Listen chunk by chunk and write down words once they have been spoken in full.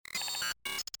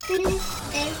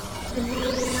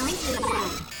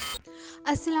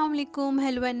Assalamu alaikum,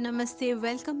 hello and namaste.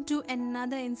 Welcome to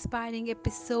another inspiring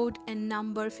episode and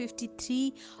number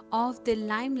 53 of The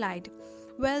Limelight.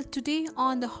 Well, today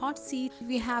on the hot seat,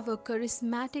 we have a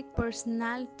charismatic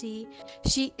personality.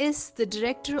 She is the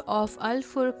director of Al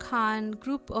Furqan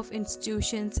Group of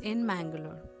Institutions in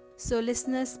Mangalore. So,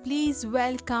 listeners, please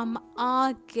welcome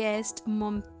our guest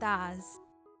Mumtaz.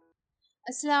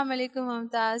 Assalamu alaikum,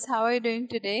 Mumtaz. How are you doing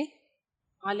today?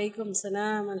 Alaikum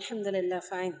salam, alhamdulillah,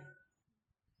 fine.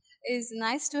 It's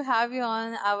nice to have you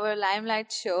on our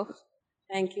Limelight show.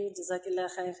 Thank you, Jazakillah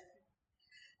khair.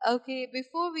 Okay,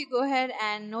 before we go ahead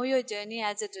and know your journey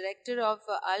as a director of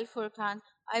Al Furqan,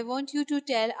 I want you to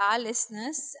tell our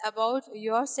listeners about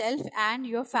yourself and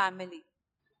your family.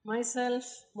 Myself,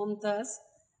 Mumtaz,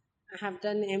 I have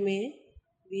done MA,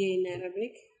 BA in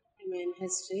Arabic, MA in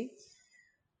History.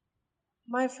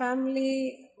 My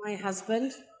family, my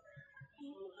husband,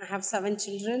 I have 7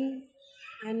 children,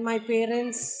 and my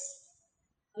parents,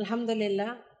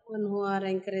 alhamdulillah, one who are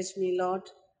encouraged me a lot.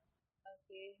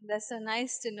 Okay, that's so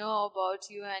nice to know about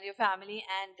you and your family,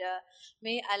 and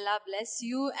may Allah bless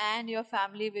you and your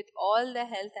family with all the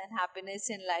health and happiness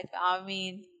in life.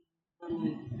 Ameen.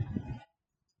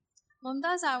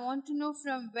 Mumtaz, I want to know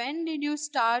from when did you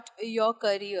start your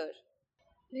career?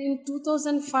 In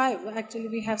 2005, actually,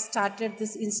 we have started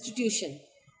this institution.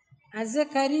 As a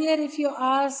career, if you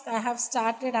ask, I have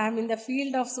started, I'm in the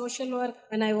field of social work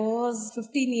when I was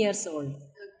 15 years old.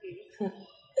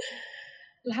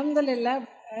 Alhamdulillah,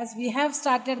 as we have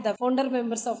started the founder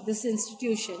members of this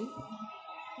institution,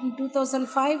 in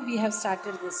 2005 we have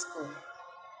started this school.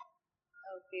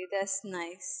 Okay, that's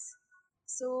nice.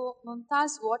 So,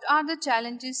 Mumtaz, what are the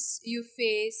challenges you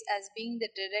face as being the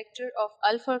director of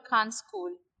Al Furqan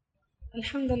School?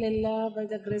 Alhamdulillah, by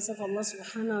the grace of Allah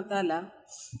subhanahu wa ta'ala,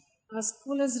 our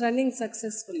school is running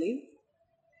successfully.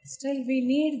 Still, we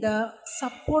need the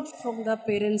support from the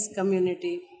parents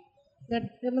community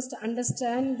that they must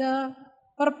understand the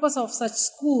purpose of such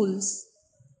schools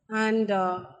and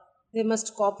they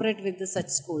must cooperate with the such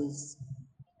schools.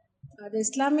 The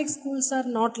Islamic schools are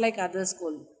not like other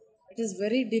schools. It is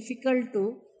very difficult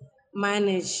to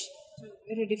manage.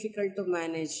 Very difficult to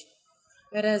manage.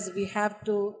 Whereas we have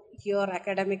to here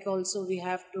academic also we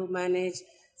have to manage.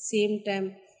 Same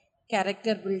time,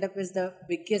 character build-up is the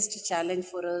biggest challenge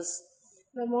for us.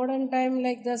 The modern time,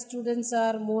 like the students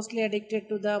are mostly addicted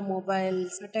to the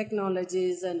mobiles, the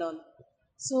technologies, and all.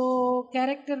 So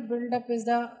character build-up is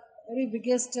the very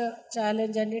biggest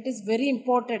challenge, and it is very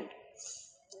important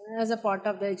as a part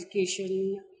of the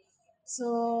education.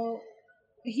 So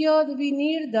here we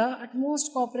need the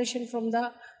utmost cooperation from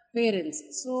the parents.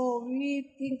 So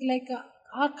we think like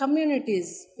our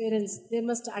communities, parents, they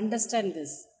must understand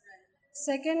this.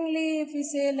 Secondly, if we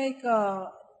say like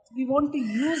we want to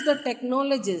use the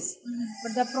technologies,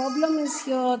 but the problem is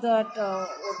here that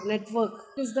network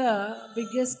is the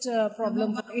biggest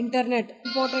problem. Internet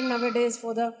important nowadays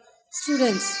for the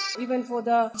students, even for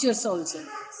the teachers also.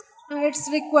 It's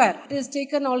required. It is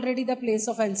taken already the place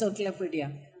of encyclopedia.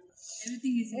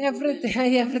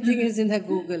 Everything, everything is in the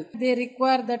Google. They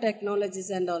require the technologies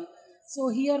and all. So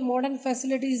here modern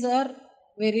facilities are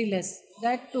very less.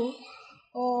 That too,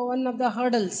 one of the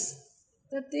hurdles.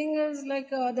 The thing is like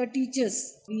the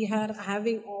teachers. We are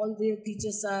having all the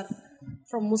teachers are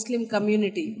from Muslim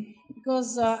community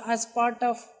because as part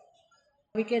of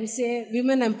we can say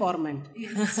women empowerment.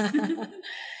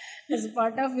 As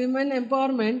part of women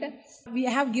empowerment, we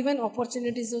have given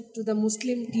opportunities to the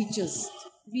Muslim teachers.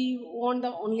 We want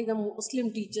the only the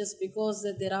Muslim teachers because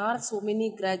there are so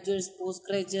many graduates,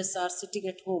 postgraduates are sitting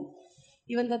at home.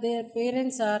 Even though their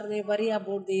parents are, they worry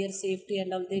about their safety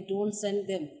and all, they don't send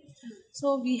them.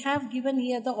 So we have given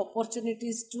here the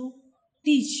opportunities to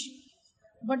teach.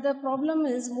 But the problem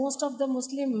is most of the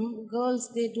Muslim girls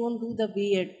they don't do the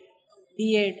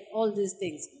B.Ed, all these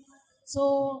things.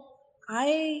 So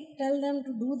I tell them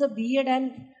to do the B.Ed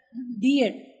and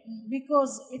D.Ed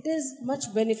because it is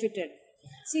much benefited.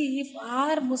 See, if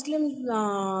our Muslim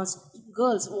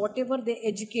girls, whatever they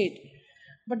educate,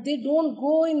 but they don't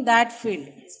go in that field,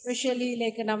 especially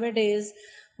like nowadays,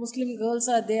 Muslim girls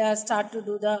are they are start to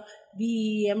do the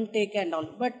BE, M.Tech and all,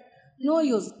 but no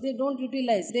use. They don't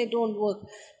utilize. They don't work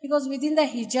because within the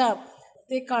hijab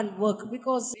they can't work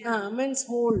because men's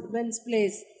hold, men's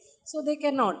place, so they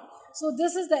cannot. So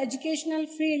this is the educational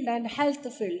field and health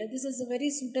field. This is very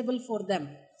suitable for them.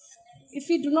 If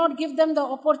we do not give them the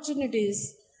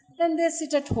opportunities, then they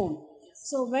sit at home.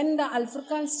 So when the Al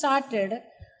Furqan started,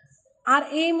 our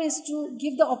aim is to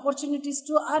give the opportunities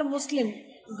to our Muslim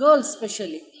girls,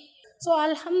 especially. So,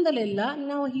 Alhamdulillah,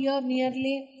 now here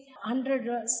nearly 100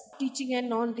 teaching and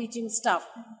non-teaching staff.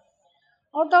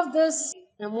 Out of this,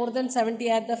 more than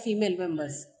 70 are the female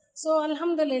members. So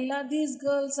Alhamdulillah, these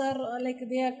girls are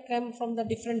they are come from the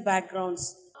different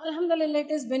backgrounds. Alhamdulillah,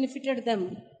 it has benefited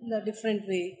them in a different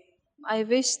way. I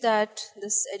wish that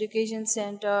this education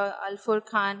center, Al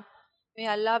Furqan, may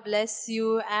Allah bless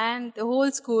you and the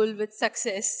whole school with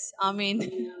success. Amen.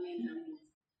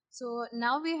 So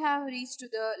now we have reached to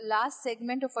the last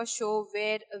segment of our show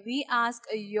where we ask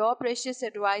your precious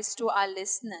advice to our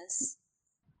listeners.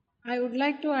 I would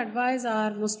like to advise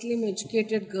our Muslim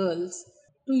educated girls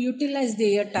to utilize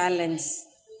their talents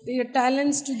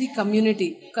to the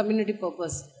community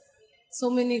purpose. So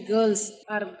many girls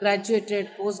are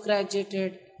graduated, post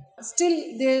graduated,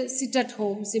 still they sit at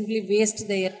home, simply waste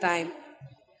their time.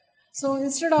 So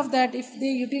instead of that, if they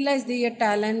utilize their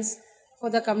talents for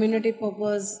the community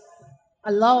purpose,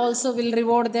 Allah also will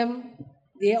reward them.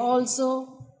 They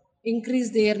also increase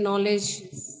their knowledge.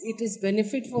 It is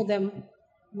benefit for them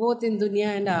both in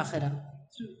dunya and akhirah.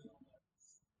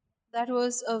 That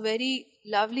was a very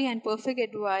lovely and perfect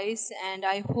advice, and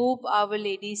I hope our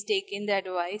ladies take in the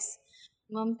advice.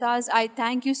 Mumtaz, I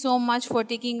thank you so much for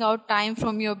taking out time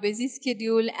from your busy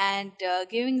schedule and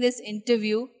giving this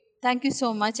interview. Thank you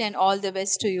so much, and all the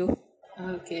best to you.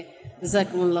 Okay.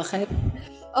 Jazakumullah khair.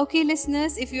 Okay,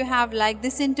 listeners, if you have liked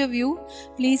this interview,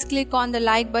 please click on the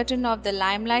like button of the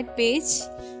Limelight page.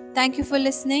 Thank you for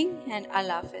listening, and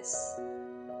Allah Hafiz.